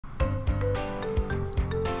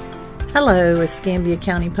Hello, Escambia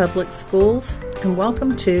County Public Schools, and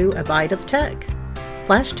welcome to A Byte of Tech,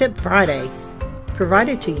 Flash Tip Friday,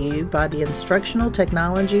 provided to you by the Instructional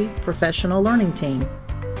Technology Professional Learning Team.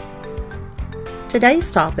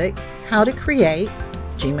 Today's topic, how to create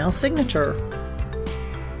Gmail signature.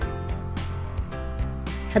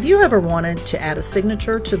 Have you ever wanted to add a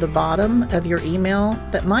signature to the bottom of your email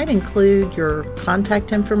that might include your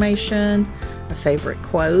contact information, a favorite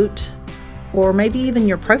quote, or maybe even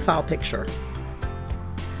your profile picture?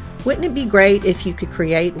 Wouldn't it be great if you could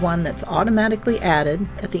create one that's automatically added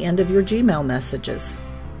at the end of your Gmail messages?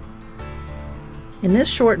 In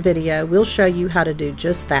this short video, we'll show you how to do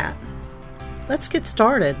just that. Let's get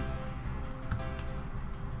started.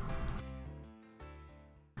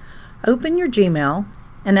 Open your Gmail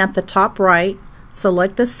and at the top right,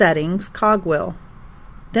 select the Settings cogwheel.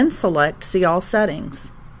 Then select See All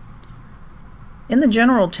Settings. In the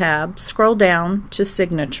General tab, scroll down to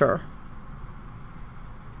Signature.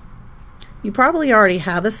 You probably already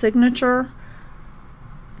have a signature.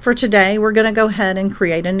 For today, we're going to go ahead and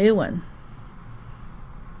create a new one.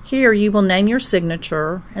 Here you will name your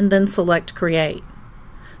signature and then select Create.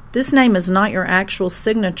 This name is not your actual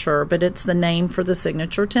signature, but it's the name for the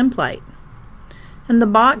signature template. In the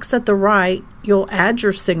box at the right, you'll add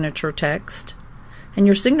your signature text, and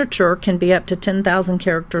your signature can be up to 10,000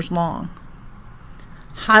 characters long.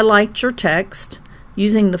 Highlight your text.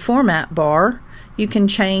 Using the format bar, you can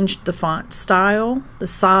change the font style, the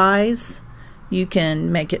size. You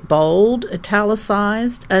can make it bold,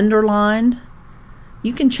 italicized, underlined.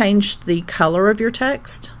 You can change the color of your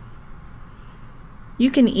text.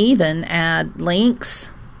 You can even add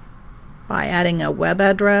links by adding a web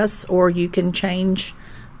address, or you can change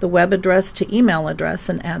the web address to email address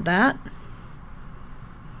and add that.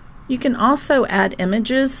 You can also add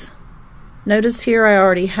images. Notice here I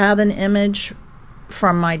already have an image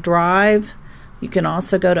from my drive. You can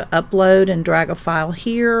also go to Upload and drag a file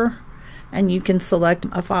here, and you can select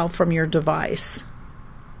a file from your device.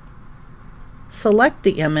 Select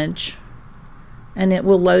the image and it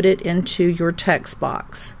will load it into your text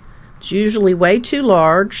box. It's usually way too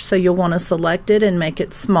large, so you'll want to select it and make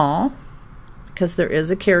it small because there is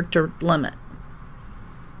a character limit.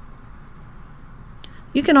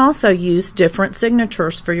 You can also use different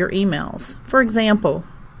signatures for your emails. For example,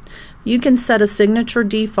 you can set a signature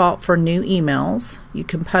default for new emails you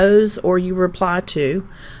compose or you reply to,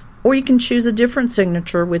 or you can choose a different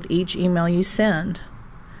signature with each email you send.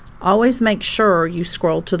 Always make sure you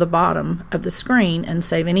scroll to the bottom of the screen and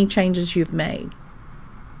save any changes you've made.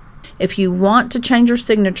 If you want to change your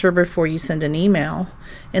signature before you send an email,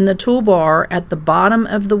 in the toolbar at the bottom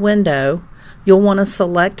of the window, you'll want to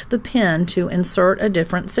select the pen to insert a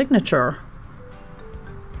different signature.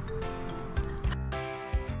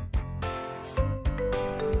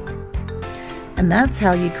 And that's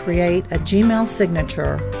how you create a Gmail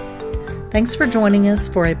signature. Thanks for joining us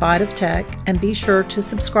for A Byte of Tech, and be sure to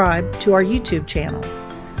subscribe to our YouTube channel.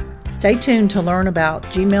 Stay tuned to learn about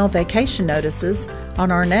Gmail vacation notices on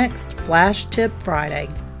our next Flash Tip Friday.